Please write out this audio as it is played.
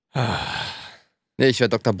Nee, ich wäre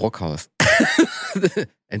Dr. Brockhaus.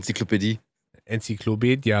 Enzyklopädie.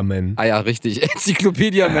 Enzyklopädia-Man. Ah ja, richtig.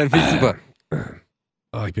 Enzyklopädia-Man, finde ich super.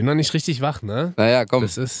 Oh, ich bin noch nicht richtig wach, ne? Naja, komm.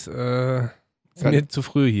 Das ist mir zu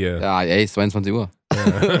früh hier. Ja, ey, ist 22 Uhr.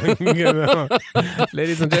 Ja, genau.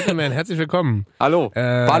 Ladies and Gentlemen, herzlich willkommen. Hallo.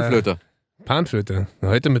 Panflöte. Panflöte.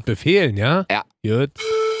 Heute mit Befehlen, ja? Ja. Gut.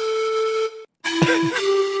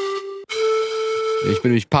 Ich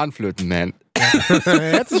bin nämlich Panflöten-Man.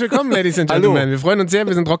 Herzlich willkommen, Ladies and Gentlemen. Hallo. Wir freuen uns sehr,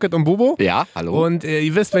 wir sind Rocket und Bobo. Ja, hallo. Und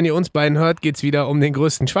ihr wisst, wenn ihr uns beiden hört, geht es wieder um den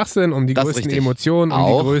größten Schwachsinn, um die Das ist größten richtig. Emotionen, um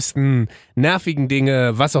Auch. die größten nervigen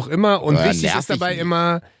Dinge, was auch immer. Und wichtig ist nervig dabei nicht.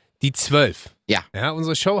 immer die 12. Ja. Ja,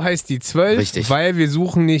 unsere Show heißt die 12, Richtig. weil wir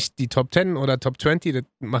suchen nicht die Top 10 oder Top 20, das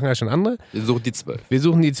machen ja schon andere. Wir suchen die 12. Wir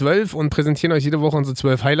suchen die 12 und präsentieren euch jede Woche unsere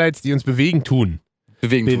 12 Highlights, die uns bewegen tun.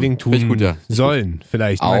 Bewegen tun. Finde ich gut, ja. Sollen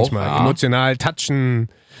vielleicht Auch, manchmal. ja. Emotional touchen,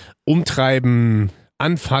 umtreiben,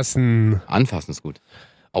 anfassen. Anfassen ist gut.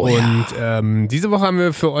 Oh, ja. Und diese Woche haben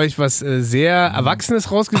wir für euch was sehr Erwachsenes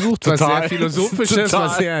rausgesucht, was Total. sehr Philosophisches, Total.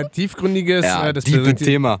 was sehr Tiefgründiges. Ja, Das deep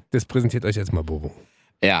Thema. Das präsentiert euch jetzt mal Bobo.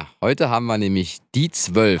 Ja, heute haben wir nämlich die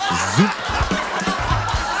 12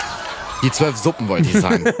 Suppen, wollte ich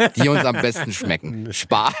sagen, die uns am besten schmecken.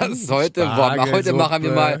 Spaß. Heute machen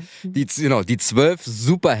wir mal die 12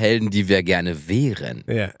 Superhelden, die wir gerne wären.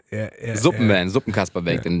 Ja. Suppenman, Suppenkasper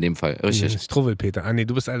in dem Fall. Richtig. Struwwelpeter. Ah nee,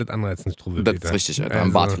 du bist alles andere als ein Struwwelpeter. Das ist richtig, Alter.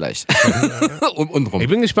 Am Bart vielleicht. Untenrum. Ich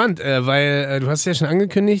bin gespannt, weil du hast es ja schon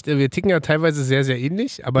angekündigt, wir ticken ja teilweise sehr, sehr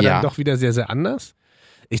ähnlich, aber Ja. dann doch wieder sehr, sehr anders.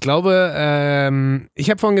 Ich glaube, ich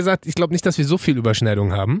habe vorhin gesagt, ich glaube nicht, dass wir so viel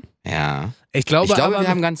Überschneidung haben. Ja. Ich glaube, wir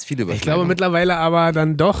haben ganz viele Ich glaube mittlerweile aber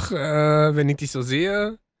dann doch, wenn ich dich so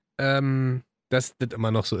sehe, dass das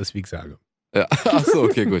immer noch so ist, wie ich sage. Ja. Achso,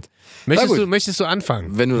 okay, gut. Möchtest du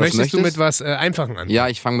anfangen? Wenn du das Möchtest du möchtest. mit was Einfachen anfangen? Ja,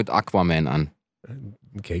 ich fange mit Aquaman an.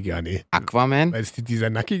 Okay, gar nicht. Aquaman? Weil es dieser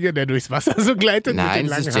Nackige, der durchs Wasser so gleitet Nein,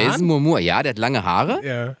 mit das den ist langen Jason Haaren? Momoa. Ja, der hat lange Haare,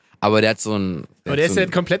 Ja. aber der hat so ein... Aber der ist ja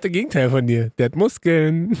das komplette Gegenteil von dir. Der hat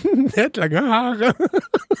Muskeln, der hat lange Haare.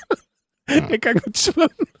 Ja. Er kann gut schwimmen.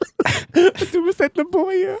 Du bist halt eine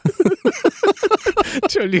Boje.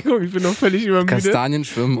 Entschuldigung, ich bin noch völlig übermüdet. Kastanien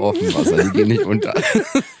schwimmen auf dem Wasser, die gehen nicht unter.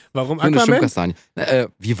 Warum Nur eine Aquaman? Schwimmkastanie.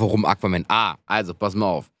 Warum Aquaman? Also, pass mal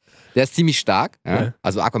auf. Der ist ziemlich stark. Ja? Ja.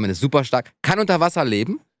 Also Aquaman ist super stark. Kann unter Wasser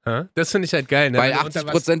leben, Ha? Das finde ich halt geil. Ne? weil Wenn du unter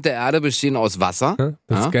 80% der Erde bestehen aus Wasser. Wasser-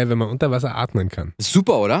 Das Ja? ist geil, wenn man unter Wasser atmen kann. Ist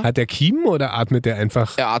super, oder? Hat der Kiemen oder atmet der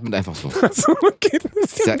einfach? Er atmet einfach so. So, okay,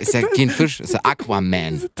 das Ist ja kein Fisch, ist ja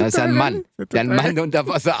Aquaman. Das ist ja ein Mann. Der ein Mann, der unter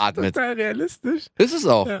Wasser atmet. total realistisch. Ist es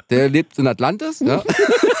auch. Ja. Der lebt in Atlantis. Ja?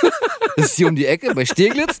 Das ist hier um die Ecke bei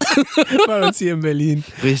Steglitz. Bei uns hier in Berlin.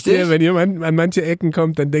 Richtig. Ja, wenn jemand an manche Ecken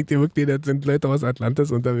kommt, dann denkt ihr wirklich, das sind Leute aus Atlantis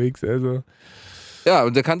unterwegs. Also Ja,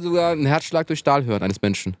 und der kann sogar einen Herzschlag durch Stahl hören, eines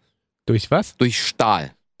Menschen. durch was? Durch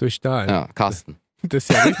Stahl. Durch Stahl. Ja, Carsten. Das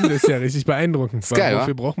ist ja richtig beeindruckend. Ist geil,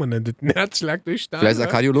 Wofür braucht man denn den Herzschlag durch Stahl? Vielleicht ist er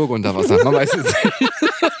wa? Kardiologe unter Wasser. Man weiß es nicht.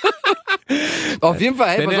 Auf jeden Fall,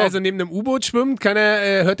 hey, Wenn pass er auf. also neben einem U-Boot schwimmt,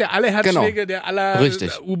 hört er alle Herzschläge der aller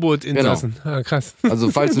Richtig. U-Boot-Insassen. Ah, krass. Also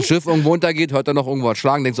falls ein Schiff irgendwo untergeht, hört er noch irgendwo was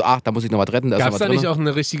schlagen, denkst du, ach, da muss ich noch was retten, da ist Gab noch es was da nicht drin. auch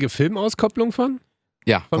eine richtige Filmauskopplung von?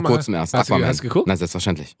 Ja, vor Von kurzem erst. Hast Aquaman. du geguckt? Na,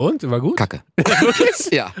 selbstverständlich. Und? War gut? Kacke. Wirklich?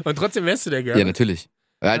 Ja, Und trotzdem wärst du der ja, gerne? natürlich.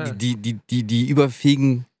 Ja, Ah. die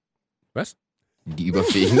überfähigen... Was? Die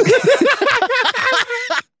überfähigen...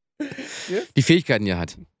 Die Fähigkeiten, die er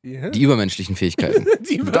hat. Ja? Die übermenschlichen Fähigkeiten.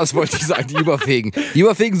 Die Das wollte ich sagen, die überfähigen. Die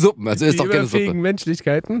überfähigen Suppen, also ist doch keine überfähigen Suppe.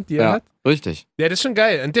 Menschlichkeiten, die er Ja, hat. richtig. Ja, das ist schon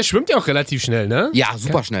geil. Und der schwimmt ja auch relativ schnell, ne? Ja,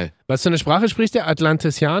 super schnell. Was für eine Sprache spricht der?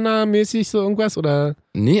 Atlantisianer-mäßig so irgendwas? Oder?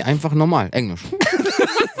 Nee, einfach normal, Englisch.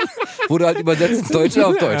 Wurde halt übersetzt ins Deutsche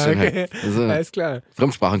auf Deutsch. Ja, dann okay. halt. Also, Alles klar.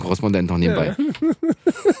 Fremdsprachenkorrespondent noch nebenbei.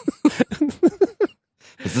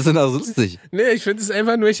 Was ist denn da so lustig? Nee, ich finde es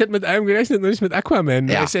einfach nur, ich hätte mit allem gerechnet, nur nicht mit Aquaman.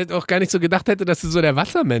 Ja. Weil ich hätte auch gar nicht so gedacht hätte, dass du so der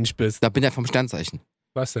Wassermensch bist. Da bin ich vom Sternzeichen.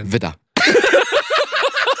 Was denn? Widder.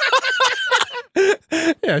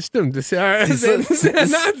 Ja, stimmt. Das ist ja Siehst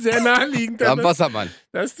du? sehr naheliegend, Am Wassermann.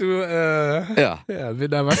 dass du, Ja.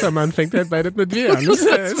 Widder Wassermann fängt halt beides mit W an. Das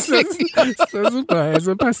ist doch super.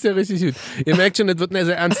 Also passt ja richtig gut. Ihr merkt schon, das wird eine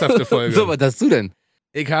sehr ernsthafte Folge. So, was hast du denn?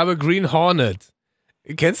 Ich habe Green Hornet.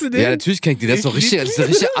 Kennst du den? Ja, natürlich kennt die. Das ist doch richtig, das ist ein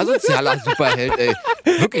richtig asozialer Superheld, ey.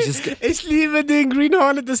 Wirklich, Ich liebe den. Green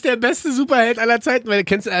Hornet ist der beste Superheld aller Zeiten. Weil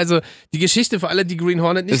kennst du also die Geschichte für alle, die Green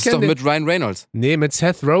Hornet nicht ist doch kennen? mit Ryan Reynolds. Nee, mit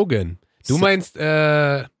Seth Rogen. Du meinst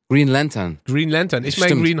Green Lantern. Green Lantern. Ich meine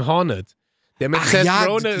Stimmt. Green Hornet. Der mit Ach Seth ja,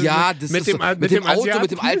 Rogen, ja, das mit ist dem, so, mit dem Auto, Asiaten.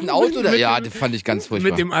 mit dem alten Auto. Ja, das fand ich ganz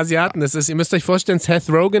furchtbar. Mit dem Asiaten. Ihr müsst euch vorstellen, Seth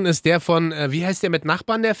Rogen ist der von, wie heißt der mit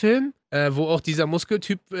Nachbarn, der Film? Wo auch dieser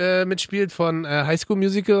Muskeltyp mitspielt von High School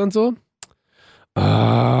Musical und so.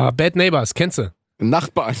 Bad Neighbors, kennst du?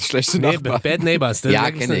 Nachbarn, schlechte Nachbarn. Bad Neighbors.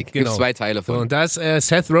 Ja, kenne ich. Gibt 2 Teile von. So, und da ist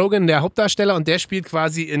Seth Rogen, der Hauptdarsteller, und der spielt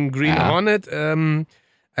quasi in Green Hornet,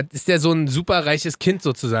 ist der so ein superreiches Kind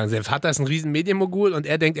sozusagen. Sein Vater ist ein riesen Medienmogul und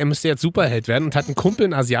er denkt, er müsste jetzt Superheld werden und hat einen Kumpel,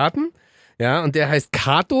 einen Asiaten, ja, und der heißt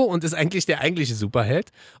Kato und ist eigentlich der eigentliche Superheld.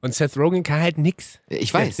 Und Seth Rogen kann halt nix.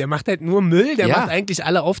 Ich weiß. Der macht halt nur Müll, der macht eigentlich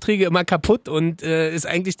alle Aufträge immer kaputt und ist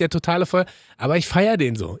eigentlich der totale Voll. Aber ich feiere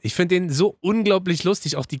den so. Ich finde den so unglaublich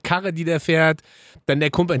lustig. Auch die Karre, die der fährt, dann der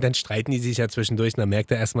Kumpel, und dann streiten die sich ja zwischendurch, dann merkt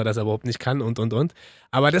er erstmal, dass er überhaupt nicht kann und.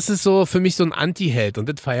 Aber das ist so für mich so ein Anti-Held und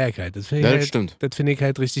das feiere ich halt. Das finde ich, stimmt. Das finde ich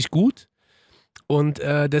halt richtig gut. Und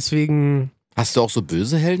deswegen. Hast du auch so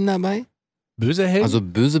böse Helden dabei? Böse Helden? Also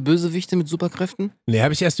Bösewichte mit Superkräften? Nee,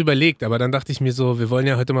 habe ich erst überlegt, aber dann dachte ich mir so, wir wollen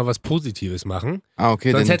ja heute mal was Positives machen. Ah,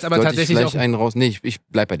 okay, Sonst dann hätt's aber sollte tatsächlich ich gleich auch einen raus. Nee, ich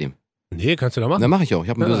bleib bei dem. Nee, kannst du doch machen. Dann mache ich auch.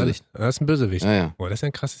 Ich habe einen Bösewicht. Das ist ein Bösewicht. Ja. Boah, das ist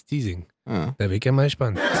ein krasses Teasing. Ja. Da bin ich ja mal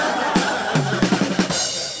gespannt.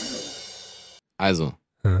 Also,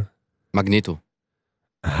 Ja. Magneto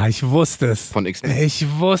Ich wusste es. von X-Men. Ich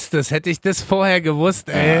wusste es. Hätte ich das vorher gewusst,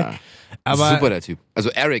 ey. Ja. Aber Super, der Typ. Also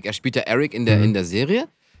Eric, er spielt ja Eric in der Serie.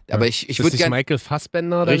 Aber ich ist würde das gerne... Michael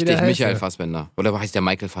Fassbender oder wie Richtig, der heißt? Michael Fassbender. Oder heißt der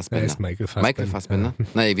Michael Fassbender? ist Michael Fassbender. Michael Fassbender?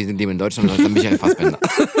 Nein, wir sind leben in Deutschland, das ist der Michael Fassbender.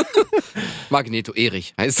 Magneto,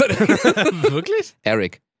 Erich heißt er. Wirklich?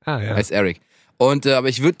 Eric Ah, ja. heißt Eric. Und, aber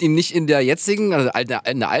ich würde ihn nicht in der jetzigen, also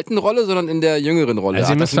in der alten Rolle, sondern in der jüngeren Rolle.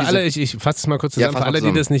 Also ihr müsst für alle, ich fasse es mal kurz zusammen, für alle,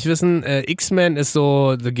 die das nicht wissen, X-Men ist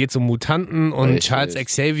so, da geht es um Mutanten und Charles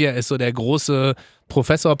Xavier ist so der große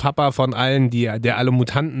Professorpapa von allen, der alle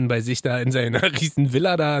Mutanten bei sich da in seiner riesen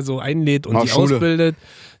Villa da so einlädt und die Schule. ausbildet.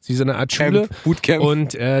 Wie so eine Art Schule. Bootcamp.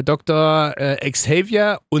 Und Dr.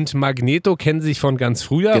 Xavier und Magneto kennen sich von ganz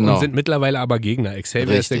früher und sind mittlerweile aber Gegner.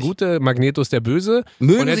 Xavier ist der Gute, Magneto ist der Böse.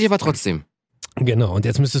 Mögen sich aber trotzdem. Genau, und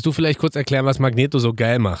jetzt müsstest du vielleicht kurz erklären, was Magneto so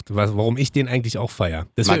geil macht, warum ich den eigentlich auch feiere.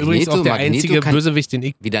 Das wäre übrigens auch der einzige Bösewicht, den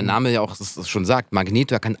ich... Wie der Name ja auch schon sagt,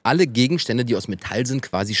 Magneto, er kann alle Gegenstände, die aus Metall sind,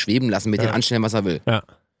 quasi schweben lassen, mit denen anstellen, was er will. Ja.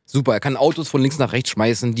 Super, er kann Autos von links nach rechts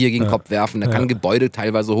schmeißen, dir gegen den Kopf werfen, er kann Gebäude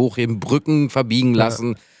teilweise hochheben, Brücken verbiegen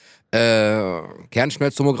lassen,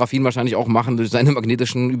 Kernschmelztomographien wahrscheinlich auch machen durch seine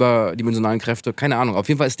magnetischen überdimensionalen Kräfte, keine Ahnung, auf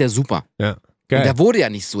jeden Fall ist der super. Ja, geil. Und der wurde ja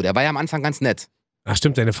nicht so, der war ja am Anfang ganz nett. Ach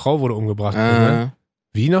stimmt, seine Frau wurde umgebracht. Ne?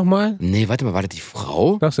 Wie nochmal? Nee, warte mal, war das die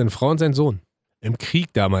Frau? Doch, seine Frau und sein Sohn. Im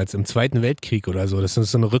Krieg damals, im Zweiten Weltkrieg oder so. Das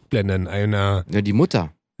ist so eine Rückblende in einer... Ja, die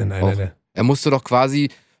Mutter. In einer er musste doch quasi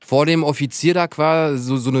vor dem Offizier da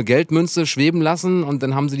quasi so eine Geldmünze schweben lassen und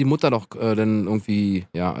dann haben sie die Mutter doch dann irgendwie,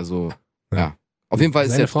 ja. Auf jeden Fall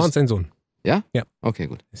ist seine Frau und sein Sohn. Ja? Ja. Okay,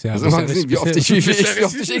 gut. Ist ja, also wie oft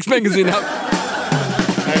ich X-Men gesehen habe.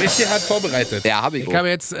 Richtig hart vorbereitet. Ja, habe ich. Ich habe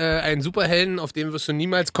jetzt einen Superhelden, auf den wirst du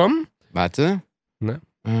niemals kommen. Warte. Ne?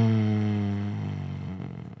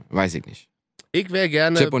 Weiß ich nicht. Ich wäre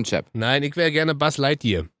gerne... Chip und Chap. Nein, ich wäre gerne Buzz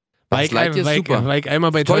Lightyear. Buzz Lightyear ist super. Weil ich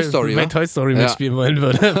einmal bei Toy Story mitspielen wollen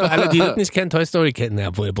würde. Für alle, die das nicht kennen, Toy Story kennen,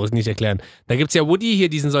 obwohl, brauche ich nicht erklären. Da gibt es ja Woody, hier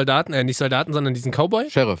diesen Soldaten, nicht Soldaten, sondern diesen Cowboy.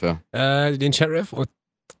 Sheriff, ja. Den Sheriff. Und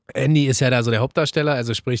Andy ist ja da so der Hauptdarsteller,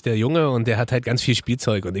 also sprich der Junge, und der hat halt ganz viel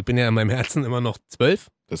Spielzeug. Und ich bin ja in meinem Herzen immer noch 12.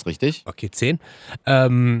 Das ist richtig. Okay, 10.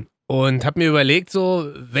 Und habe mir überlegt, so,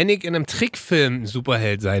 wenn ich in einem Trickfilm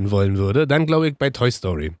Superheld sein wollen würde, dann glaube ich bei Toy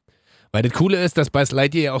Story. Weil das Coole ist, dass Buzz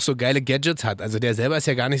Lightyear ja auch so geile Gadgets hat. Also der selber ist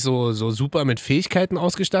ja gar nicht so super mit Fähigkeiten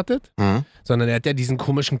ausgestattet, sondern er hat ja diesen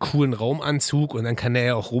komischen, coolen Raumanzug und dann kann er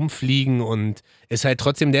ja auch rumfliegen und ist halt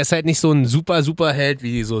trotzdem, der ist halt nicht so ein Superheld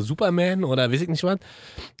wie so Superman oder weiß ich nicht was.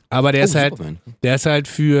 Aber der ist halt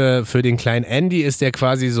für den kleinen Andy ist der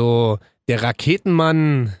quasi so der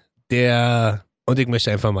Raketenmann, und ich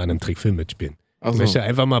möchte einfach mal in einem Trickfilm mitspielen. Ich möchte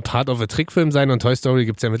einfach mal Part of a Trickfilm sein und Toy Story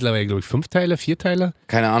gibt es ja mittlerweile, glaube ich, 5 Teile, 4 Teile.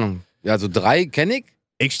 Keine Ahnung. Ja, so 3 kenne ich.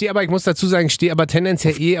 Ich muss dazu sagen, ich stehe aber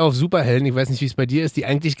tendenziell auf Superhelden, ich weiß nicht, wie es bei dir ist, die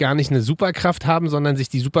eigentlich gar nicht eine Superkraft haben, sondern sich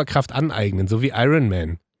die Superkraft aneignen, so wie Iron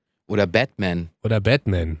Man. Oder Batman.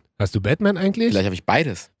 Hast du Batman eigentlich? Vielleicht habe ich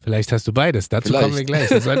beides. Vielleicht hast du beides, dazu kommen wir gleich,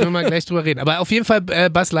 da sollten wir mal gleich drüber reden. Aber auf jeden Fall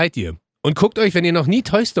Buzz Lightyear. Und guckt euch, wenn ihr noch nie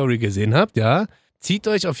Toy Story gesehen habt, ja, zieht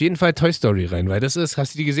euch auf jeden Fall Toy Story rein, weil das ist,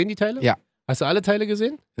 hast du die gesehen, die Teile? Ja. Hast du alle Teile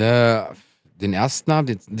gesehen? Den ersten,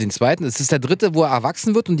 den zweiten. Ist es der dritte, wo er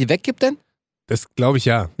erwachsen wird und die weggibt denn? Das glaube ich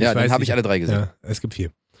ja. Ja, dann habe ich alle 3 gesehen. Ja, es gibt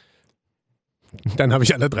 4. Dann habe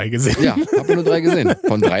ich alle 3 gesehen. Ja, habe nur 3 gesehen.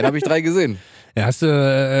 Von 3 habe ich 3 gesehen. Ja, hast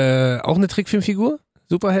du auch eine Trickfilmfigur?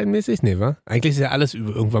 Superheldenmäßig? Nee, wa? Eigentlich ist ja alles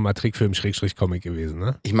irgendwann mal Trickfilm, Comic gewesen,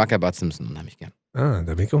 ne? Ich mag ja Bart Simpson unheimlich gern. Ah,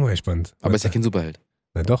 da bin ich auch mal gespannt. Aber ist ja kein Superheld.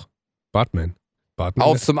 Na doch, Bartman.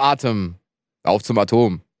 Auf zum Atem. Auf zum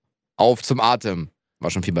Atom. Auf zum Atem.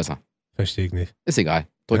 War schon viel besser. Verstehe ich nicht. Ist egal.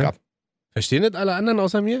 Drück ab. Verstehen das alle anderen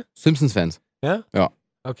außer mir? Simpsons-Fans. Ja? Ja.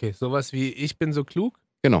 Okay, sowas wie Ich bin so klug?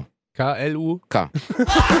 Genau. KLU? K.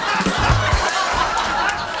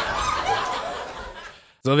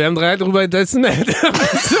 So, wir haben drei drüber gesessen.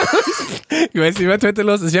 Ich weiß nicht, was heute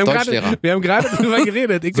los ist. Wir haben gerade drüber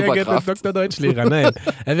geredet. Ich wäre gerne Dr. Deutschlehrer. Nein.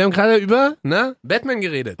 Wir haben gerade über Batman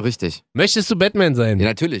geredet. Richtig. Möchtest du Batman sein? Ja,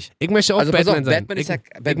 natürlich. Ich möchte auch Batman sein. Batman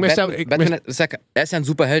ist ja er ist ja ein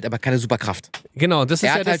Superheld, aber keine Superkraft. Genau, das ist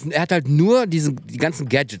er hat halt nur die ganzen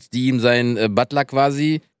Gadgets, die ihm sein Butler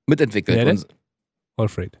quasi mitentwickelt. Wer denn?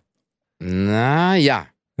 Alfred. Na ja.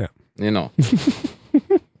 Ja. Genau.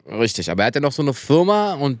 Richtig, aber er hat ja noch so eine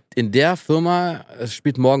Firma und in der Firma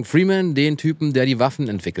spielt Morgan Freeman den Typen, der die Waffen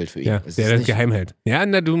entwickelt für ihn. Ja, der das geheim hält. Ja,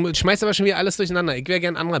 du schmeißt aber schon wieder alles durcheinander. Ich wäre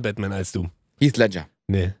gern ein anderer Batman als du. Heath Ledger.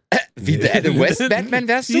 Nee. Wie der Adam West Batman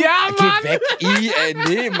wärst du? Ja, Mann! Geh weg,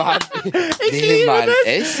 nee, Mann. Nee, Mann,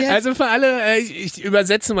 echt jetzt? Also für alle, ich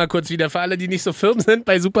übersetze mal kurz wieder, für alle, die nicht so firm sind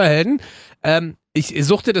bei Superhelden. Ich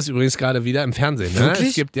suchte das übrigens gerade wieder im Fernsehen.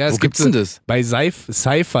 Wirklich? Ne? Wo gibt's denn das? Bei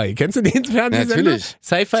Sci-Fi. Kennst du den Fernsehsender? Ja, natürlich.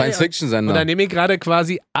 Sci-Fi. Science-Fiction-Sender. Und da nehme ich gerade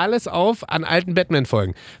quasi alles auf an alten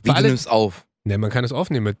Batman-Folgen. Wie du nimmst auf? Ne, man kann es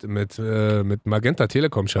aufnehmen mit Magenta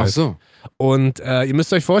Telekom-Scheiß. Ach so. Und ihr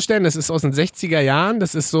müsst euch vorstellen, das ist aus den 60er Jahren,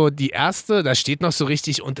 das ist so die erste, da steht noch so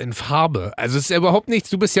richtig und in Farbe. Also es ist ja überhaupt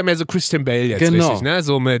nichts, du bist ja mehr so Christian Bale jetzt, richtig, ne?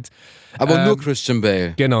 So mit... Aber nur Christian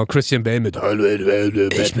Bale. Genau, Christian Bale mit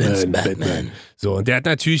Ich bin's, Batman. So, und der hat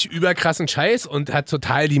natürlich überkrassen Scheiß und hat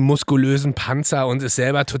total die muskulösen Panzer und ist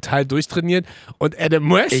selber total durchtrainiert. Und Adam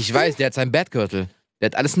West... Ich weiß, der hat seinen Batgürtel. Der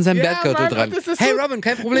hat alles in seinem Batgürtel dran. Hey so Robin,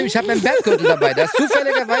 kein Problem, ich habe meinen Batgürtel dabei. Da ist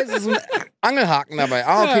zufälligerweise so ein Angelhaken dabei.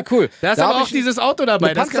 Ah, okay, cool. Da ist aber auch dieses Auto dabei.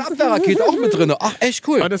 Eine Panzerabwehrrakete auch mit drin. Ach, echt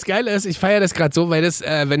cool. Und das Geile ist, ich feiere das gerade so, weil das, ich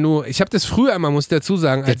habe das früher einmal, muss ich dazu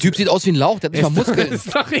sagen. Der Typ sieht aus wie ein Lauch, der hat nicht mal Muskeln.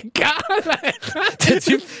 Ist doch egal, Alter. Der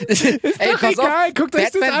Typ, ey, pass auf, guckt euch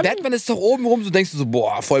das an. Batman ist doch oben rum, so denkst du so,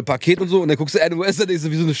 boah, voll Paket und so. Und dann guckst du Adam West, der ist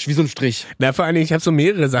so wie so ein Strich. Na, vor allen Dingen, ich habe so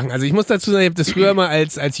mehrere Sachen. Also ich muss dazu sagen, ich habe das früher mal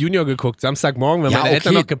als Junior geguckt, Samstagmorgen, wenn meine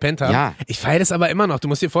Eltern noch gepennt haben. Ja. Ich feiere das aber immer noch. Du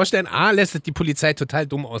musst dir vorstellen, lässt die Polizei total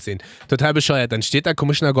dumm aussehen. Total bescheuert. Dann steht da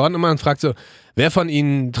Commissioner Gordon immer und fragt so, wer von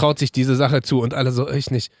ihnen traut sich diese Sache zu? Und alle so, ich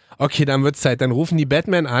nicht. Okay, dann wird's Zeit. Dann rufen die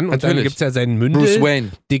Batman an und dann gibt's ja seinen Mündel. Bruce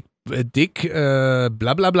Wayne. Dick, bla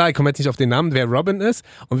bla bla, ich komme jetzt nicht auf den Namen, wer Robin ist.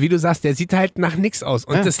 Und wie du sagst, der sieht halt nach nix aus.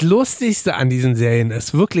 Und das Lustigste an diesen Serien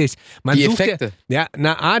ist wirklich, man die sucht Effekte.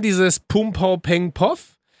 Dieses Pum, Pau, Peng,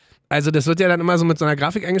 Poff. Also das wird ja dann immer so mit so einer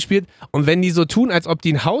Grafik eingespielt. Und wenn die so tun, als ob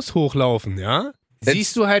die ein Haus hochlaufen, ja,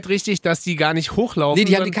 siehst du halt richtig, dass die gar nicht hochlaufen. Nee,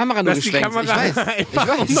 die haben die Kamera nur geschwenkt. Ich weiß.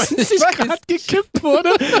 Einfach um 90 Grad gekippt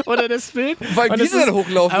wurde oder das Bild. Weil die dann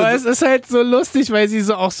hochlaufen. Aber es ist halt so lustig, weil sie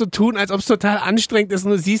so auch so tun, als ob es total anstrengend ist.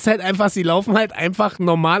 Und du siehst halt einfach, sie laufen halt einfach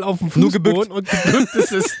normal auf dem Fußboden und gebückt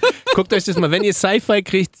ist. Guckt euch das mal, wenn ihr Sci-Fi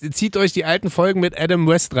kriegt, zieht euch die alten Folgen mit Adam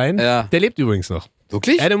West rein. Ja. Der lebt übrigens noch.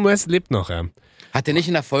 Wirklich? Adam West lebt noch, ja. Hat der nicht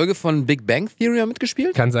in der Folge von Big Bang Theory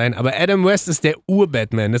mitgespielt? Kann sein, aber Adam West ist der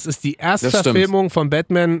Ur-Batman. Das ist die erste Verfilmung von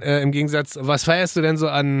Batman im Gegensatz. Was feierst du denn so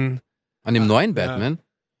an dem neuen Batman?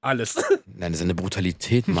 Alles. Nein, das ist eine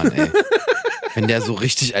Brutalität, Mann, ey. Wenn der so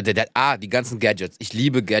richtig, die ganzen Gadgets. Ich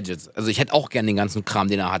liebe Gadgets. Also ich hätte auch gern den ganzen Kram,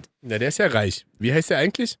 den er hat. Na, der ist ja reich. Wie heißt der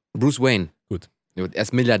eigentlich? Bruce Wayne. Gut. Er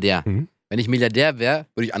ist Milliardär. Mhm. Wenn ich Milliardär wäre,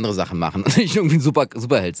 würde ich andere Sachen machen und nicht irgendwie ein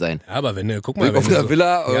Superheld sein. Ja, aber wenn du, guck mal,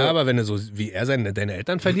 aber wenn du so wie er deine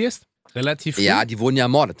Eltern verlierst, relativ früh. Ja, die wurden ja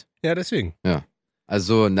ermordet. Ja, deswegen. Ja.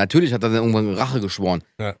 Also natürlich hat er dann irgendwann Rache geschworen.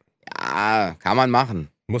 Ja. Ja, kann man machen.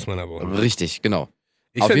 Muss man aber auch. Richtig, genau.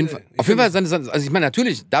 Auf jeden Fall, also ich meine,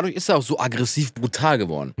 natürlich, dadurch ist er auch so aggressiv brutal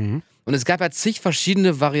geworden. Mhm. Und es gab ja zig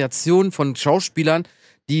verschiedene Variationen von Schauspielern,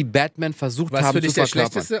 die Batman versucht haben zu verkörpern. Was für dich der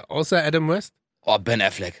schlechteste, außer Adam West? Oh, Ben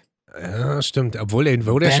Affleck. Ja, stimmt. Obwohl, er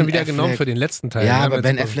wurde ja schon wieder genommen für den letzten Teil. Ja, aber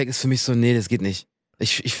Ben Affleck ist für mich so, nee, das geht nicht.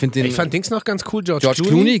 Ich fand Dings noch ganz cool, George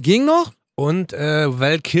Clooney ging noch. Und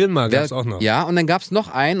Val Kilmer gab es auch noch. Ja, und dann gab es noch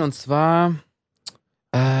einen, und zwar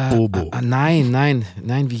Bobo. Nein,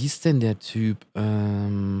 wie hieß denn der Typ?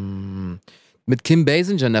 Mit Kim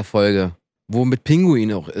Basinger in der Folge, wo mit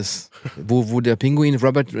Pinguin auch ist. wo der Pinguin,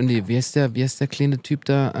 wie heißt der kleine Typ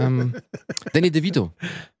da? Danny DeVito.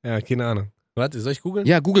 Ja, keine Ahnung. Warte, soll ich googeln?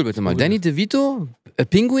 Ja, google bitte mal. Danny DeVito,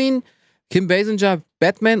 Pinguin, Kim Basinger,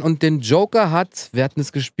 Batman und den Joker wer hat denn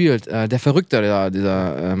das gespielt? Der Verrückte,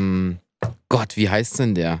 dieser Gott, wie heißt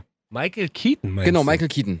denn der? Michael Keaton, meinst Genau, du? Michael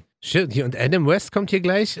Keaton. Shit, hier, und Adam West kommt hier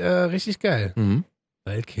gleich richtig geil. Mhm.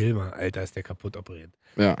 Val Kilmer, Alter, ist der kaputt operiert.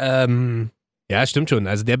 Ja. Ja, stimmt schon.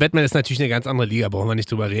 Also der Batman ist natürlich eine ganz andere Liga, brauchen wir nicht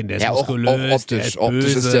drüber reden. Der ist Ja, muskulös, auch optisch. der ist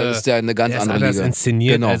Optisch böse, ist der eine ganz der ist andere anders Liga.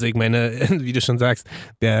 inszeniert. Genau. Also ich meine, wie du schon sagst,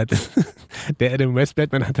 der Adam West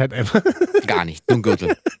Batman hat halt einfach... Gar nicht, so ein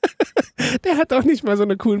Gürtel. Der hat auch nicht mal so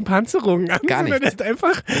eine coolen Panzerung an, Gar sondern nicht. der hat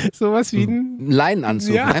einfach sowas wie ein... Ein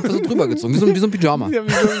Leinenanzug, Ja. einfach so drüber gezogen, wie so ein Pyjama.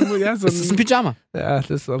 Ja, so Das ist ein Pyjama. Ja, das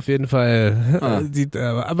ist auf jeden Fall...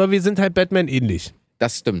 aber wir sind halt Batman ähnlich.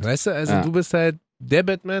 Das stimmt. Weißt du, also Ja. du bist halt der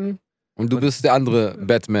Batman... Und du bist der andere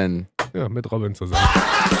Batman. Ja, mit Robin zusammen.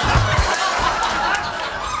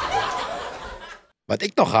 Was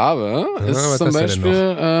ich noch habe, ist was zum hast du denn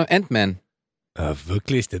Beispiel Ant-Man. Ja,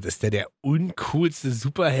 wirklich, das ist der uncoolste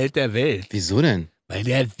Superheld der Welt. Wieso denn? Weil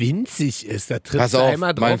der winzig ist. Da Pass trittst du auf,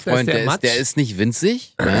 einmal mein drauf, da ist Freund, der Matsch. der ist nicht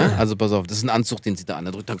winzig. Ja? Also pass auf, das ist ein Anzug, den zieht er an.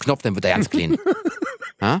 Er drückt einen Knopf, dann wird er ganz klein.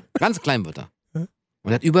 Ja? Ganz klein wird er.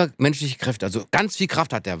 Und er hat übermenschliche Kräfte. Also ganz viel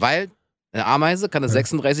Kraft hat er, weil eine Ameise kann das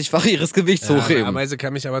 36-fache ihres Gewichts Eine hochheben. Ameise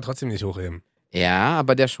kann mich aber trotzdem nicht hochheben. Ja,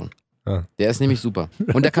 aber der schon. Ah. Der ist nämlich super.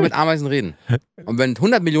 Und der kann mit Ameisen reden. Und wenn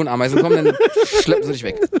 100 Millionen Ameisen kommen, dann schleppen sie dich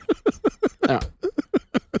weg. Ja.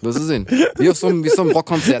 Wirst du sehen. Wie auf so einem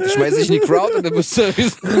Rockkonzert. Ich schmeiß dich in die Crowd und dann bist du...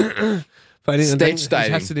 Vor allem,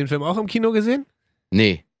 Stage-Styling. hast du den Film auch im Kino gesehen?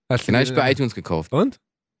 Nee, Hast den du habe ich bei iTunes gekauft. Und?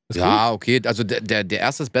 Ist Ja, okay. Also der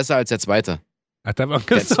erste ist besser als der zweite. gut? Ach, da war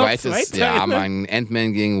Der zweite ist, ja, Teile. man,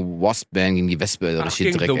 Ant-Man gegen Wasp-Man, gegen die Wespe. Ach, Richtig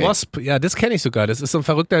gegen Dreck, The ey. Wasp. Ja, das kenne ich sogar. Das ist so ein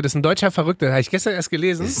Verrückter, das ist ein deutscher Verrückter. Habe ich gestern erst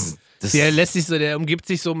gelesen. Der umgibt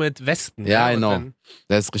sich so mit Wespen. Ja, und genau. dann-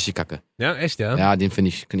 Der ist richtig kacke. Ja, echt, ja? Ja, den finde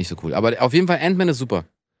ich so cool. Aber auf jeden Fall, Ant-Man ist super.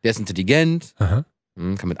 Der ist intelligent, Aha,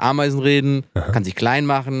 kann mit Ameisen reden, Aha. kann sich klein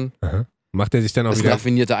machen, aha. Macht er sich dann auch ist ein wieder...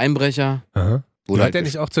 raffinierter Einbrecher. Aha. Oder Gehört der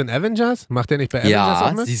nicht auch zu den Avengers? Macht der nicht bei Avengers auch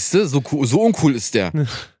Ja, mit? siehst du, so, cool, so uncool ist der.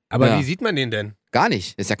 Aber Ja. wie sieht man den denn? Gar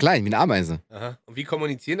nicht. Der ist ja klein, wie eine Ameise. Aha. Und wie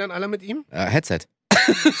kommunizieren dann alle mit ihm? Headset.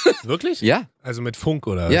 Wirklich? Ja, Also mit Funk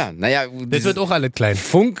oder was? ja, naja. Das wird auch alle klein.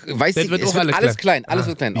 Funk, weiß Das ich, wird es auch wird alle alles klein. Alles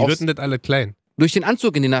wird klein. Wie Auch wird denn das alle klein? durch den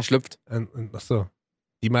Anzug, in den er schlüpft. Ach so.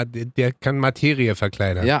 Der kann Materie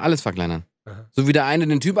verkleinern. Ja, alles verkleinern. Aha. So wie der eine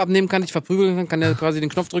den Typ abnehmen kann, dich verprügeln kann, kann der quasi den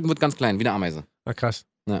Knopf drücken, wird ganz klein, wie eine Ameise. Ah, krass.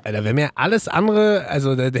 Ja. Alter, wäre mir alles andere,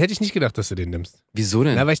 also da hätte ich nicht gedacht, dass du den nimmst. Wieso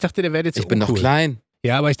denn? Na, weil ich dachte, der wäre jetzt so Ich bin doch uncool. klein.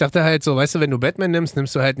 Ja, aber ich dachte halt so, weißt du, wenn du Batman nimmst,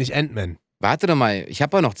 nimmst du halt nicht Ant-Man. Warte doch mal, ich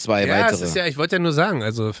habe ja noch zwei Ja, weitere. es ist ja, ich wollte ja nur sagen,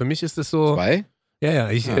 also für mich ist es so. Zwei? Ja,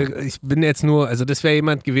 ich bin jetzt nur, also das wäre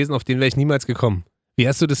jemand gewesen, auf den wäre ich niemals gekommen. Wie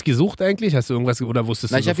hast du das gesucht eigentlich? Hast du irgendwas oder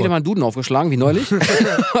wusstest Na, du ich habe wieder mal einen Duden aufgeschlagen, wie neulich.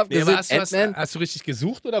 Hab Nee, aber gesehen, Ant-Man. hast du richtig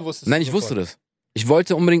gesucht oder wusstest Nein, du ich wusste sofort? das. Ich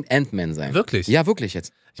wollte unbedingt Ant-Man sein. Wirklich? Ja, wirklich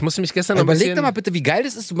jetzt. Ich musste mich gestern noch ein Überleg bisschen... doch mal bitte, wie geil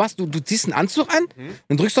das ist. Du ziehst einen Anzug an,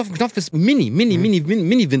 dann drückst du auf den Knopf, bist mini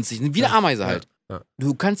winzig, wie eine Ameise halt. Ja.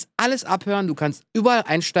 Du kannst alles abhören, du kannst überall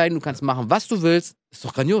einsteigen, du kannst machen, was du willst. Ist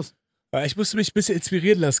doch grandios. Ja, ich musste mich ein bisschen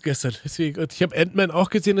inspirieren lassen gestern. Deswegen, und ich habe Ant-Man auch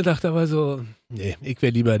gesehen und dachte aber so, nee, ich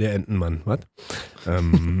wäre lieber der Entenmann. Was?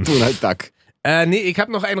 Donald Duck. Nee, ich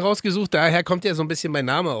habe noch einen rausgesucht, daher kommt ja so ein bisschen mein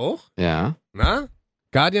Name auch. Ja. Na?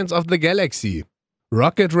 Guardians of the Galaxy.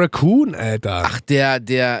 Rocket Raccoon, Alter. Ach, der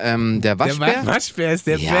Waschbär? Der Waschbär ist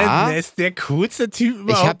der Ja. der ist der coolste Typ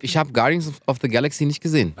überhaupt. Ich hab Guardians of the Galaxy nicht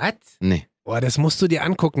gesehen. Was? Nee. Boah, das musst du dir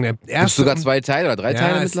angucken. Der Gibt erste, sogar 2 Teile oder 3 Ja,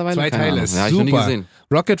 Teile es- mittlerweile? 2 Keine Teile, Ahnung. ist Ja, hab ich noch nie super. gesehen.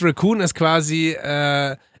 Rocket Raccoon ist quasi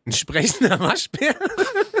ein sprechender Waschbär.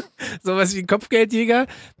 Sowas wie ein Kopfgeldjäger,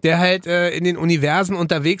 der halt in den Universen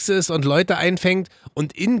unterwegs ist und Leute einfängt.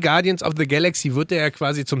 Und in Guardians of the Galaxy wird er ja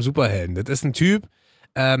quasi zum Superhelden. Das ist ein Typ,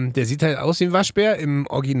 der sieht halt aus wie ein Waschbär. Im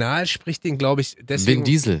Original spricht den, glaube ich, deswegen... Vin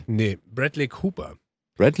Diesel. Nee, Bradley Cooper.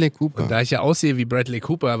 Bradley Cooper. Und da ich ja aussehe wie Bradley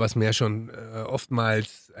Cooper, was mir ja schon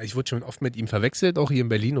oftmals, ich wurde schon oft mit ihm verwechselt, auch hier in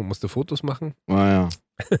Berlin und musste Fotos machen. Ja.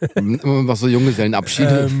 Immer was so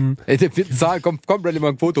Junggesellenabschiede. Ey, der vierten Zahl, komm, Bradley, mal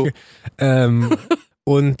ein Foto.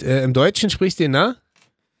 Und im Deutschen spricht den,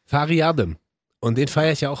 Fariadem. Und den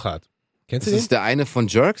feiere ich ja auch hart. Kennst Das du den? ist der eine von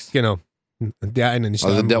Jerks? Genau. Der eine, nicht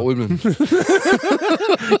Also der andere. Ulmen.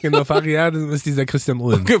 Genau, Fariadem ist dieser Christian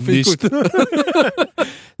Ulm. Okay, finde ich Nicht.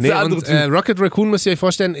 Nee, Der andere und Typ. Rocket Raccoon müsst ihr euch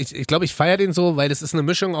vorstellen, ich glaube, ich feiere den so, weil das ist eine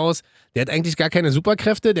Mischung aus, der hat eigentlich gar keine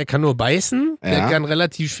Superkräfte, der kann nur beißen, der Ja. kann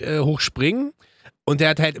relativ hoch springen und der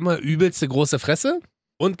hat halt immer übelste große Fresse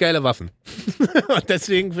und geile Waffen. Und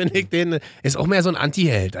deswegen finde ich den, ist auch mehr so ein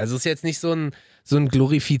Anti-Held. Also ist jetzt nicht so ein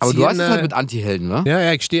glorifizierender... Aber du hast es halt mit Anti-Helden, ne?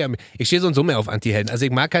 Ja, ich stehe so und so mehr auf Anti-Helden. Also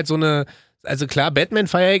ich mag halt so eine Also klar, Batman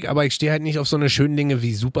feiere ich, aber ich stehe halt nicht auf so eine schönen Dinge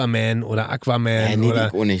wie Superman oder Aquaman. Nee, oder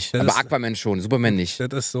ich auch nicht. Aber Aquaman schon, Superman nicht. Das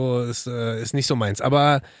ist so, ist nicht so meins.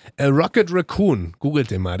 Aber Rocket Raccoon, googelt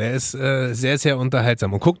den mal, der ist sehr, sehr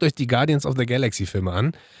unterhaltsam. Und guckt euch die Guardians of the Galaxy Filme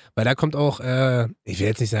an, weil da kommt auch, ich will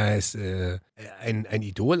jetzt nicht sagen, er ist ein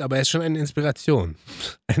Idol, aber er ist schon eine Inspiration.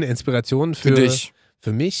 Eine Inspiration für dich.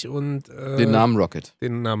 Für mich und Den Namen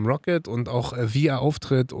Rocket. Und auch wie er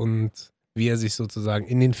auftritt und wie er sich sozusagen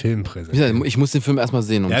in den Filmen präsentiert. Ich muss den Film erstmal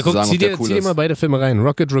sehen, um zu sagen, zieh ob der cool dir ist. mal beide Filme rein.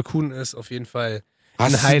 Rocket Raccoon ist auf jeden Fall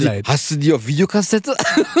ein Highlight. Hast du die auf Videokassette?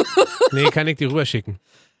 Nee, kann ich dir rüberschicken.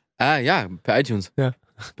 Ah ja, per iTunes. Ja.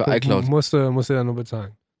 Per iCloud. Musst du dann nur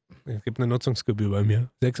bezahlen. Es gibt eine Nutzungsgebühr bei mir.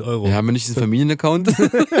 6 €. Ja, haben wir nicht diesen Familienaccount?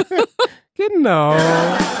 Genau.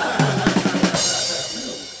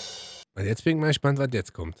 Und jetzt bin ich mal gespannt, was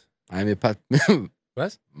jetzt kommt.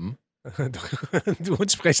 Was? Hm? Du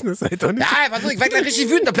und sprechen ist halt doch nicht. Ja, was soll ich? Werd gleich richtig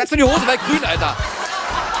wütend. Da platzt mir die Hose, weil grün, Alter.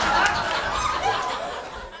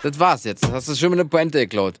 Das war's jetzt. Das hast du schon mit einer Pointe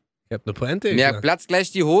geklaut. Ich hab eine Pointe. Mir platzt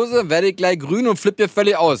gleich die Hose, werde ich gleich grün und flipp dir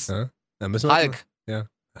völlig aus. Ja, dann müssen wir Hulk. Ja.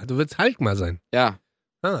 Du willst Hulk mal sein. Ja.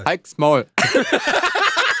 Ah. Hulks Maul.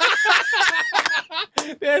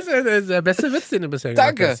 Das ist der beste Witz, den du bisher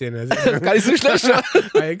Danke. gemacht hast. Danke. Gar nicht so schlecht schon.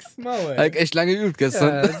 Hulks Maul. Hulk echt lange geübt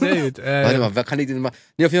gestern. Ja, sehr gut. Warte mal, wer kann ich den machen?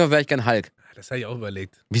 Nee, auf jeden Fall wäre ich gern Hulk. Das habe ich auch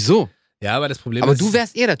überlegt. Wieso? Ja, aber das Problem Aber ist... du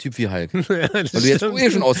wärst eher der Typ wie Hulk. Ja, Weil du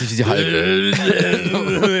jetzt schon aussiehst wie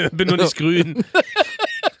Hulk. Bin nur nicht grün.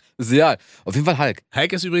 Sehr. Auf jeden Fall Hulk.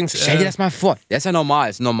 Hulk ist übrigens... Stell dir das mal vor. Der ist ja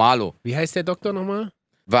normal, ist ein Normalo. Wie heißt der Doktor nochmal?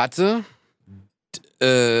 Warte.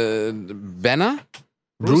 Banner?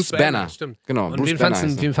 Bruce Banner. Stimmt. Genau, Und Bruce wen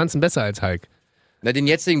Banner. fandst du besser als Hulk? Na, den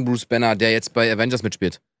jetzigen Bruce Banner, der jetzt bei Avengers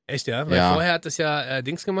mitspielt. Echt, ja? Weil Ja. vorher hat es ja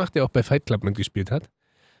Dings gemacht, der auch bei Fight Club mitgespielt hat.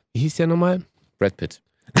 Wie hieß der nochmal? Brad Pitt.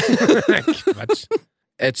 Quatsch.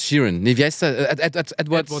 Ed Sheeran. Nee, wie heißt der?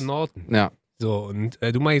 Edward Norton. Ja, So, und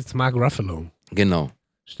du meinst Mark Ruffalo. genau.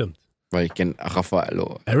 Stimmt. Weil ich kenne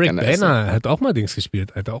Raffaello. Eric Banner hat auch mal Dings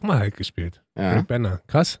gespielt. Hat auch mal Hulk gespielt. Ja. Eric Banner.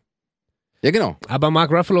 Krass. Ja, genau. Aber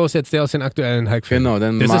Mark Ruffalo ist jetzt der aus den aktuellen Hulk-Filmen. Genau,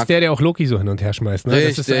 dann Das ist der auch Loki so hin und her schmeißt. Ne? Das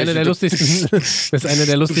ist Richtig. einer der lustigsten, das ist einer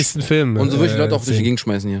der lustigsten Filme. Und so würde ich Leute auch durch die Gegend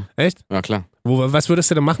schmeißen hier. Echt? Ja, klar. Was würdest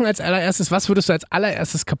du denn machen als allererstes? Was würdest du als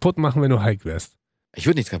allererstes kaputt machen, wenn du Hulk wärst? Ich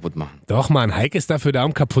würde nichts kaputt machen. Doch, Mann, Hulk ist dafür da,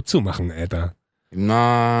 um kaputt zu machen, Alter.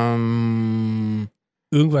 Na,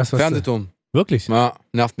 Irgendwas, was Fernsehturm. Wirklich? Ja,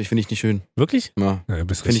 nervt mich, finde ich nicht schön. Wirklich? Ja. Ja, du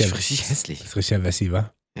bist Finde ich richtig richtig hässlich. bist richtig Wessi,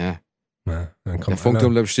 wa? Ja. Ja, dann Der kommen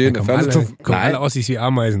Funkturm bleibt stehen, der Fernsehturm. kommen alle Ossis wie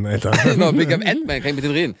Ameisen, Alter. Genau, Big am Ant-Man, kann ich mit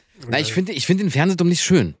denen reden. Nein, ich finde den Fernsehturm nicht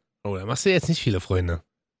schön. Oh, da machst du jetzt nicht viele Freunde.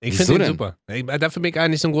 Ich Wieso finde den denn? super. Dafür bin ich gar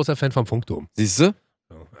nicht so ein großer Fan vom Funkturm. Siehst du?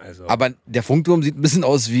 So, also. Aber der Funkturm sieht ein bisschen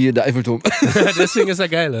aus wie der Eiffelturm. Deswegen ist er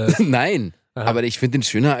geil. Nein, Aha. aber ich finde den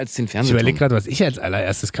schöner als den Ich Fernsehturm. überlege gerade, was ich als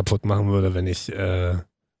allererstes kaputt machen würde, wenn ich der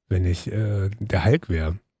Hulk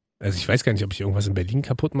wäre. Also ich weiß gar nicht, ob ich irgendwas in Berlin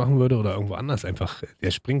kaputt machen würde oder irgendwo anders einfach.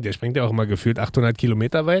 Der springt ja auch immer gefühlt 800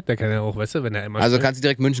 Kilometer weit. Der kann ja auch, weißt du, wenn er einmal Also springt. kannst du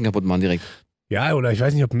direkt München kaputt machen, direkt. Ja, oder ich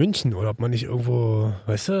weiß nicht, ob München oder ob man nicht irgendwo,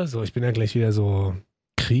 weißt du, so, ich bin ja gleich wieder so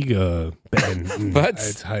Kriege beenden Was?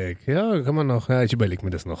 als Hulk. Ja, kann man noch, ja, ich überlege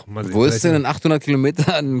mir das noch. Mal sehen, Wo ist vielleicht- denn in 800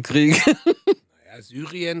 Kilometer ein Krieg? Ja,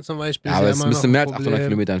 Syrien zum Beispiel. Ja, ist aber ja es immer müsste noch mehr ein als Problem. 800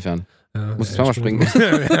 Kilometer entfernen. Ja, Musst zweimal springen.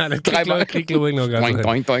 Ja, das Dreimal. Krieg glaube ich noch gar Doink, nicht.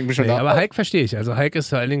 doink, doink, bin schon Nee, da. aber Hulk verstehe ich. Also Hulk ist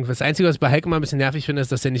vor allen Dingen, das Einzige, was ich bei Hulk immer ein bisschen nervig finde,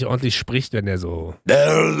 ist, dass der nicht ordentlich spricht, wenn der so...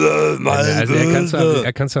 Also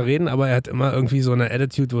er kann zwar reden, aber er hat immer irgendwie so eine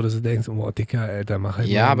Attitude, wo du so denkst, oh Dicker, Alter, mach halt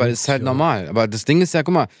Ja, mal aber mit, das ist halt jo. normal. Aber das Ding ist ja,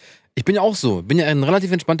 guck mal, ich bin ja auch so. Bin ja ein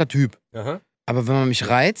relativ entspannter Typ. Aha. Aber wenn man mich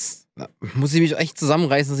reizt, muss ich mich echt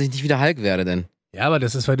zusammenreißen, dass ich nicht wieder Hulk werde, denn. Ja, aber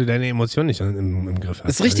das ist, weil du deine Emotionen nicht im Griff hast.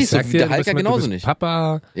 Ist richtig Ich so, sag dir, der du Hulk bist ja mal- genauso du bist nicht.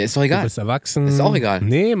 Papa, Ja, ist doch du egal. bist erwachsen. Ist auch egal.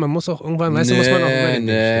 Nee, man muss auch irgendwann, weißt du, muss man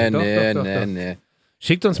auch nee.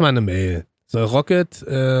 Schickt uns mal eine Mail. Soll Rocket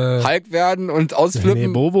Hulk werden und nee,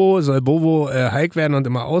 ausflippen? soll Bobo Hulk werden und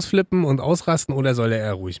immer ausflippen und ausrasten oder soll er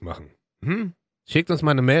eher ruhig machen? Schickt uns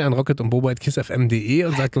mal eine Mail an rocket und bobo@kissfm.de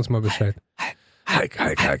und sagt uns mal Bescheid. Hulk.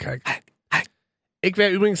 Ich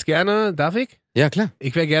wäre übrigens gerne, darf ich? Ja, klar.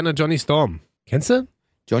 Ich wäre gerne Johnny Storm. Kennst du?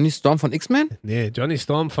 Johnny Storm von X-Men? Nee, Johnny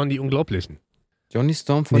Storm von Die Unglaublichen. Johnny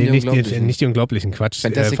Storm von Nee, den Unglaublichen. nicht die Unglaublichen, Quatsch.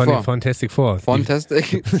 Fantastic von Four. Fantastic Four.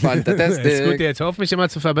 Fantastic. Ist gut, Fantastic. jetzt hör auf mich immer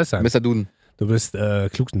zu verbessern. Mr. Duden. Du bist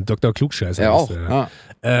Dr. Klugscheißer. Ja, bist auch. du,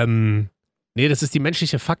 ja. Ja. Nee, das ist die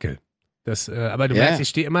menschliche Fackel. Aber du Ja. merkst, ich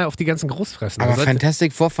stehe immer auf die ganzen Großfressen. Aber Also-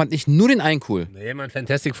 Fantastic Four fand ich nur den einen cool. Nee, man,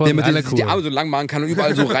 Fantastic Four Der sind mit alle den, cool. die Arme so lang machen kann und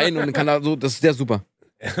überall so rein und kann da so, das ist der super.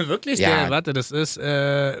 Wirklich? Ja. Warte, das ist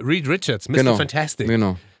Reed Richards, Mr. Genau. Fantastic.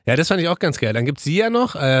 Genau. Ja, das fand ich auch ganz geil. Dann gibt es sie ja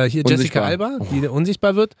noch, hier Unsichtbar. Jessica Alba, die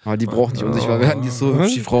unsichtbar wird. Aber die braucht nicht unsichtbar werden, die ist so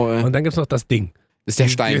hübsch, die Frau, ey. Und dann gibt es noch das Ding. Das ist der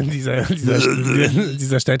Stein.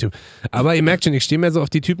 Dieser Steintyp. Aber ihr merkt schon, ich stehe mehr so auf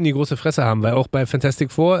die Typen, die große Fresse haben, weil auch bei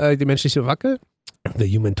Fantastic Four, die menschliche Wackel,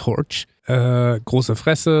 The Human Torch, große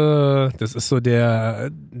Fresse, das ist so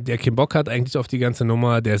der keinen Bock hat eigentlich auf die ganze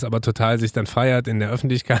Nummer, der es aber total sich dann feiert in der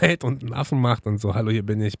Öffentlichkeit und einen Affen macht und so, hallo, hier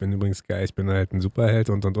bin ich bin übrigens geil, ich bin halt ein Superheld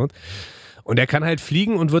und. Und der kann halt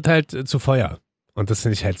fliegen und wird halt zu Feuer. Und das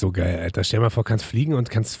finde ich halt so geil, Alter. Stell dir mal vor, kannst fliegen und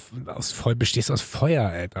bestehst aus Feuer,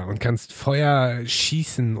 Alter. Und kannst Feuer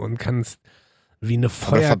schießen und kannst wie eine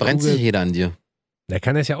Feuerkugel. Aber verbrennt sich jeder an dir. Der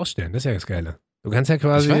kann das ja ausstellen, das ist ja das Geile. Du kannst ja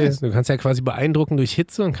quasi beeindrucken durch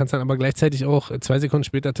Hitze und kannst dann aber gleichzeitig auch 2 Sekunden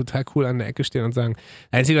später total cool an der Ecke stehen und sagen,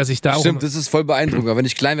 Einzige, was ich da auch... Stimmt, das ist voll beeindruckend. Aber wenn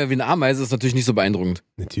ich klein wäre wie eine Ameise, ist das natürlich nicht so beeindruckend.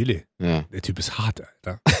 Natürlich. Ja. Der Typ ist hart,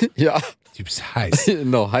 Alter. Ja. Der Typ ist heiß.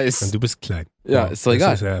 Genau, heiß. Und du bist klein. Ja, ist doch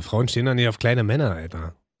egal. Frauen stehen doch nicht auf kleine Männer,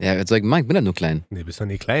 Alter. Ja, jetzt soll ich machen, ich bin ja nur klein. Nee, bist doch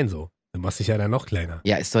nicht klein so. Du machst dich ja dann noch kleiner.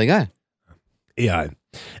 Ja, ist doch egal. Egal.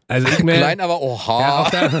 Also ich mir, klein, aber oha.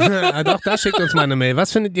 Ja, auch da schickt uns mal eine Mail.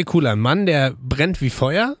 Was findet ihr cooler? Ein Mann, der brennt wie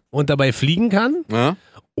Feuer und dabei fliegen kann? Ja?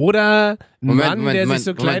 Oder ein Mann, der sich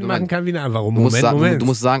so klein machen kann wie eine... Warum? Du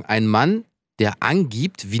musst sagen, ein Mann, der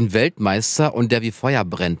angibt wie ein Weltmeister und der wie Feuer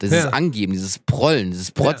brennt. Dieses Angeben, dieses Prollen,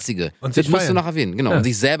 dieses Protzige. Ja. Und das sich musst du feiern. noch erwähnen. Genau. Ja. Und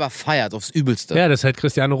sich selber feiert aufs Übelste. Ja, das ist halt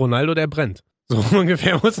Cristiano Ronaldo, der brennt. So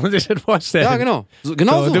ungefähr muss man sich das vorstellen. Ja, genau.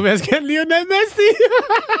 Genau so. Du wärst gern Lionel Messi.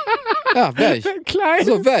 Ja, wär ich. Klein.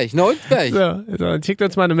 So, wär ich. No, wär ich. So, schickt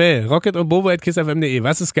uns mal eine Mail. Rocket und Bobo@kissfm.de.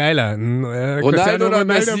 Was ist geiler? Ronaldo oder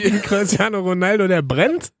Messi? Cristiano Ronaldo, der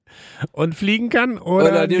brennt und fliegen kann?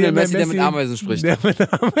 Oder Lionel Messi, der mit Ameisen spricht. Der mit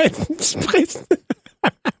Ameisen spricht.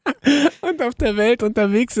 Und auf der Welt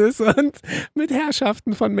unterwegs ist und mit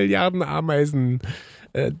Herrschaften von Milliarden Ameisen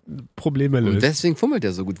Probleme löst. Und deswegen fummelt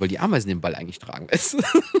er so gut, weil die Ameisen den Ball eigentlich tragen.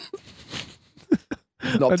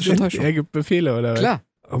 Eine optische Täuschung. Er gibt Befehle, oder was? Klar.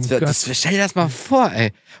 Oh Stell dir das mal vor,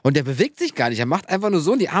 ey. Und der bewegt sich gar nicht. Er macht einfach nur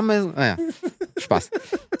so und die Ameisen. Naja, Spaß.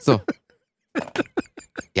 So.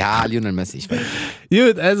 Ja, Lionel Messi, ich weiß.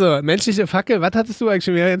 Gut, also, menschliche Fackel. Was hattest du eigentlich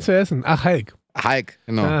schon wieder zu essen? Ach, Hulk. Hulk,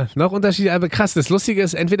 genau. Ja, noch Unterschiede, aber krass. Das Lustige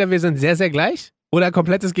ist, entweder wir sind sehr, sehr gleich oder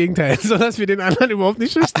komplettes Gegenteil, sodass wir den anderen überhaupt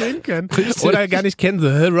nicht verstehen können. Oder gar nicht kennen. So,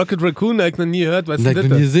 Rocket Raccoon, hab ich noch nie gehört. Was ist denn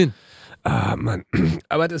das? Nie sehen. Ah, Mann.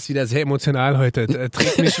 Aber das ist wieder sehr emotional heute.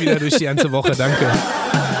 Trägt mich wieder durch die ganze Woche. Danke.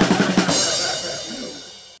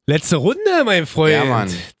 Letzte Runde, mein Freund. Ja, Mann.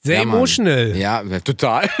 Sehr emotional. Ja,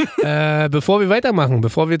 total. Bevor wir weitermachen,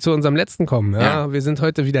 bevor wir zu unserem letzten kommen. Ja, wir sind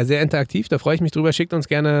heute wieder sehr interaktiv. Da freue ich mich drüber. Schickt uns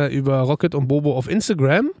gerne über Rocket und Bobo auf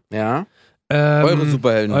Instagram. Ja. Eure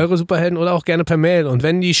Superhelden. Eure Superhelden oder auch gerne per Mail. Und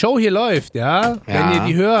wenn die Show hier läuft, wenn ihr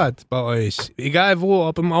die hört bei euch, egal wo,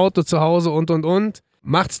 ob im Auto, zu Hause und,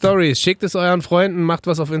 macht Stories, schickt es euren Freunden, macht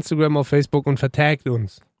was auf Instagram, auf Facebook und vertaggt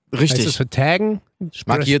uns. Richtig. Heißt das vertaggen?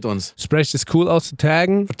 Markiert uns. Sprecht es cool aus zu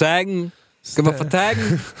taggen? Vertaggen. Können wir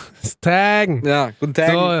vertaggen? Taggen. Ja, guten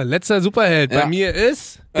Tag. So, letzter Superheld. Bei mir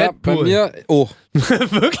ist Deadpool. Bei mir,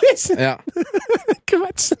 Wirklich? Ja.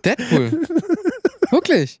 Quatsch. Deadpool.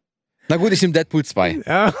 Wirklich. Na gut, ich nehme Deadpool 2.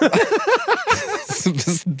 Ja. Das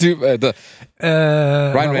ist ein Typ, Alter.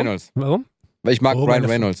 Ryan Reynolds. Warum? Weil ich mag Ryan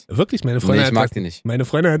Reynolds. Wirklich? Meine Freundin ich mag die nicht. Meine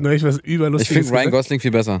Freundin hat neulich was Überlustiges Ich finde Ryan Gosling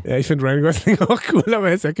viel besser. Ja, ich finde Ryan Gosling auch cool, aber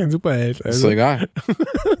er ist ja kein Superheld. Also. Ist doch egal.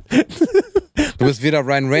 Du bist weder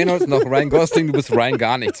Ryan Reynolds noch Ryan Gosling, du bist Ryan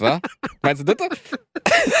gar nichts, wa? Meinst du das?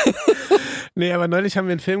 Nee, aber neulich haben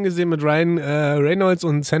wir einen Film gesehen mit Ryan Reynolds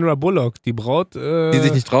und Sandra Bullock, die Braut. Die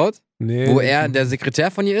sich nicht traut? Nee. Wo er der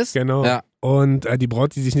Sekretär von ihr ist? Genau. Ja. Und die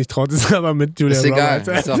Braut, die sich nicht traut, ist aber mit Julia Ist egal,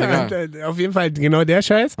 Roberts. ist doch egal. Auf jeden Fall genau der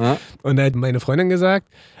Scheiß. Ja. Und da hat meine Freundin gesagt,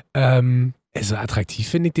 so attraktiv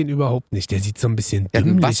finde ich den überhaupt nicht. Der sieht so ein bisschen Der hat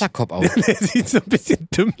einen dümmlich. Wasserkopf auch. Der sieht so ein bisschen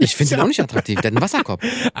dümmlich Ich finde ihn aus. auch nicht attraktiv. Der hat einen Wasserkopf.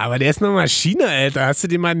 Aber der ist eine Maschine, Alter. Hast du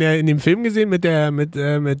den mal in dem Film gesehen mit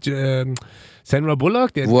Sandra Bullock?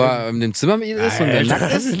 Wo er in dem Zimmer mit ihr ist und der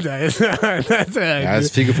nackt ist? Da ist Ja, das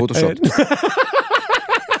ist viel gefotoshoppt.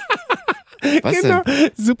 Was genau, denn?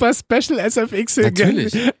 super Special SFX.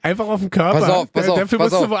 Natürlich. Einfach auf dem Körper. Pass auf. Dafür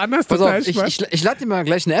musst du woanders Pass total auf, Spaß. ich lade dir mal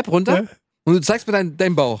gleich eine App runter und du zeigst mir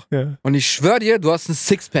deinen Bauch. Ja. Und ich schwöre dir, du hast einen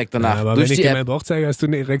Sixpack danach. Ja, aber durch wenn ich die dir App. meinen Bauch zeige, hast du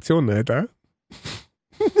eine Erektion, Alter.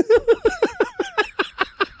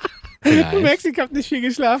 Du merkst, ich hab nicht viel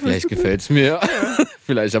geschlafen. Vielleicht gefällt's mir.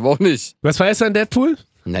 Vielleicht aber auch nicht. Was weißt du an Deadpool?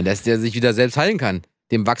 Na, dass der sich wieder selbst heilen kann.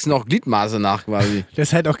 Dem wachsen auch Gliedmaße nach quasi. Das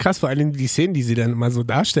ist halt auch krass, vor allem die Szenen, die sie dann immer so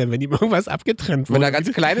darstellen, wenn ihm irgendwas abgetrennt wird. Wenn er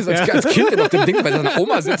ganz klein ist, als Kind auf dem Ding bei seiner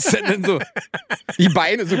Oma sitzt, dann so die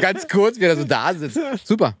Beine so ganz kurz, wie er so da sitzt.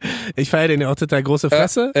 Super. Ich feiere den ja auch total, große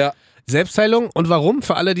Fresse. Ja. Selbstheilung. Und warum?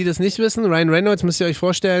 Für alle, die das nicht wissen, Ryan Reynolds, müsst ihr euch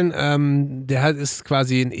vorstellen, ist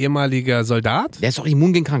quasi ein ehemaliger Soldat. Der ist doch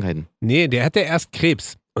immun gegen Krankheiten. Nee, der hatte erst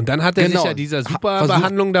Krebs. Und dann hat er sich ja dieser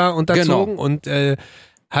Superbehandlung da unterzogen und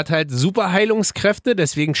hat halt super Heilungskräfte,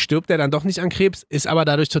 deswegen stirbt er dann doch nicht an Krebs, ist aber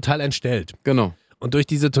dadurch total entstellt. Genau. Und durch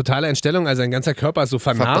diese totale Entstellung, also sein ganzer Körper ist so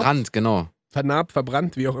vernarbt. Verbrannt, genau. Vernarbt,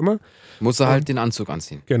 verbrannt, wie auch immer. Muss er halt den Anzug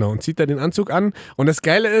anziehen. Genau, und zieht da den Anzug an. Und das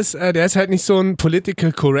Geile ist, der ist halt nicht so ein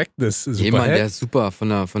Political Correctness Superheld. Jemand, der ist super von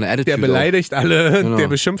der Attitude. Der beleidigt alle, Genau. der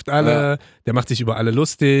beschimpft alle, der macht sich über alle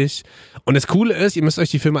lustig. Und das Coole ist, ihr müsst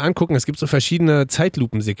euch die Filme angucken, es gibt so verschiedene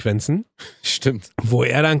Zeitlupensequenzen. Stimmt. Wo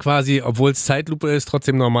er dann quasi, obwohl es Zeitlupe ist,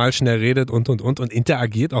 trotzdem normal schnell redet und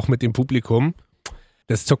interagiert auch mit dem Publikum.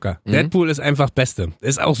 Das ist Zucker. Deadpool ist einfach Beste.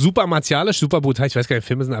 Ist auch super martialisch, super brutal. Ich weiß gar nicht,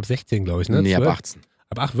 Filme sind ab 16, glaube ich, ne? Nee, ab 12? 18.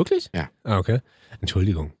 Ab 8, wirklich? Ja. Ah, okay.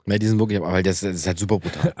 Entschuldigung. Ja, die sind wirklich, aber das ist halt super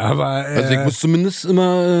brutal. Aber, Also ich muss zumindest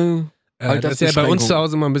immer halt das ist ja bei uns zu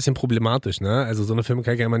Hause immer ein bisschen problematisch, ne? Also so eine Filme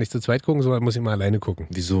kann ich ja immer nicht zu zweit gucken, sondern muss ich immer alleine gucken.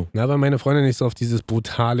 Wieso? Na, weil meine Freundin nicht so auf dieses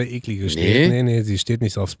brutale, eklige steht. Nee, sie steht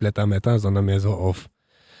nicht so auf Splatter-Matter, sondern mehr so auf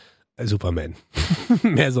Superman.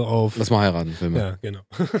 Mehr so auf... Lass mal heiraten, Filme. Ja, genau.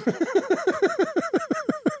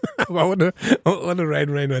 Aber ohne Ryan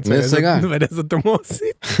Reynolds, Mir ist egal. Weil der so dumm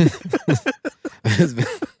aussieht.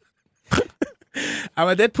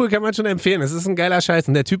 Aber Deadpool kann man schon empfehlen. Es ist ein geiler Scheiß.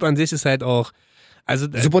 Und der Typ an sich ist halt auch... Also,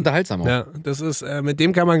 super unterhaltsam auch. Ja, das ist, mit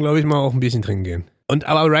dem kann man, glaube ich, mal auch ein Bierchen trinken gehen.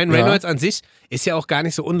 Aber Ryan Reynolds an sich ist ja auch gar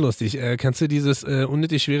nicht so unlustig. Kennst du dieses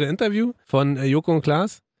unnötig schwere Interview von Joko und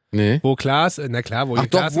Klaas? Nee. Wo Klaas, na klar, wo Ach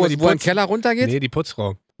doch, Klaas wo er in den Keller runtergeht? Nee, die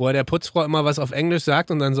Putzfrau. Wo er der Putzfrau immer was auf Englisch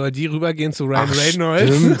sagt und dann soll die rübergehen zu Ryan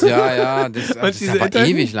Reynolds. Stimmt, ja. Das ist aber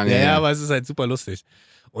ewig lange her. Ja, aber es ist halt super lustig.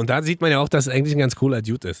 Und da sieht man ja auch, dass es eigentlich ein ganz cooler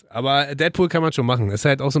Dude ist. Aber Deadpool kann man schon machen. Ist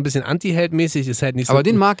halt auch so ein bisschen Anti-Held-mäßig, ist halt nicht so. Aber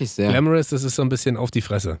den mag ich sehr. Glamorous, das ist so ein bisschen auf die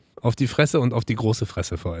Fresse. Auf die Fresse und auf die große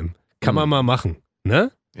Fresse vor allem. Kann man mal machen,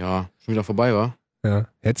 ne? Ja, schon wieder vorbei, wa? Ja.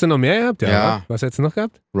 Hättest du noch mehr gehabt? Ja. Was hättest du noch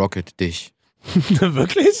gehabt? Rocket dich.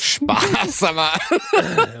 Wirklich? Spaß, aber.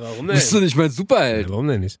 Warum denn? Bist du nicht mein Superheld? Warum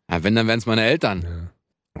denn nicht? Ja, wenn, dann wären es meine Eltern.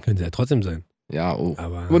 Ja. Können sie ja trotzdem sein. Ja,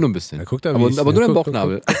 Aber nur ein bisschen. Ja, guck da, aber nur dein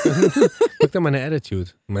Bauchnabel. Guck da meine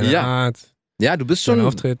Attitude, meine Art. Ja, du bist schon.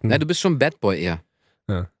 Auftreten. Ja, du bist schon Bad Boy eher.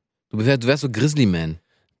 Ja. Du wärst so Grizzly Man.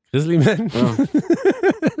 Grizzly Man? Ja.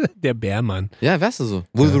 Der Bärmann. Ja, wärst du so.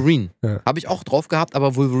 Wolverine. Ja. Habe ich auch drauf gehabt,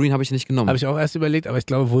 aber Wolverine habe ich nicht genommen. Habe ich auch erst überlegt, aber ich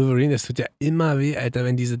glaube, Wolverine, das tut ja immer weh, Alter,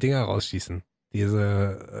 wenn diese Dinger rausschießen.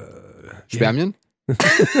 Diese Spermien?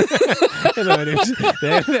 Genau, der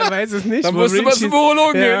weiß es nicht. Dann musst du mal zum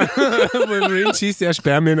Urologen gehen. Wolverine schießt ja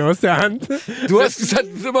Spermien aus der Hand. Du hast gesagt,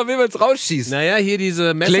 es ist immer weh, wenn es rausschießt. Naja, hier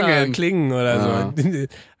diese Klingen oder so.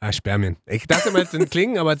 Spermien. Ich dachte mal, es sind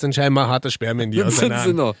Klingen, aber es sind scheinbar harte Spermien, die aus der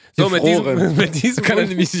Hand. Noch. So, mit diesem kann er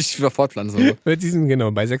nämlich nicht wieder fortpflanzen. Mit diesem, genau,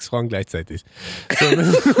 bei 6 Frauen gleichzeitig. So,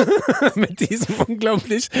 mit diesem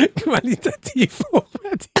unglaublich qualitativ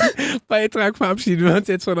hochwertigen Beitrag verabschieden wir uns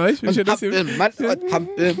jetzt von euch. Wie schön, dass ihr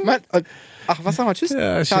Ach, was sagen wir? Tschüss.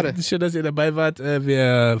 Ja, schade. Schön, dass ihr dabei wart.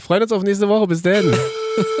 Wir freuen uns auf nächste Woche. Bis dann.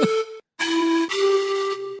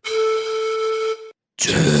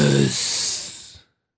 Tschüss.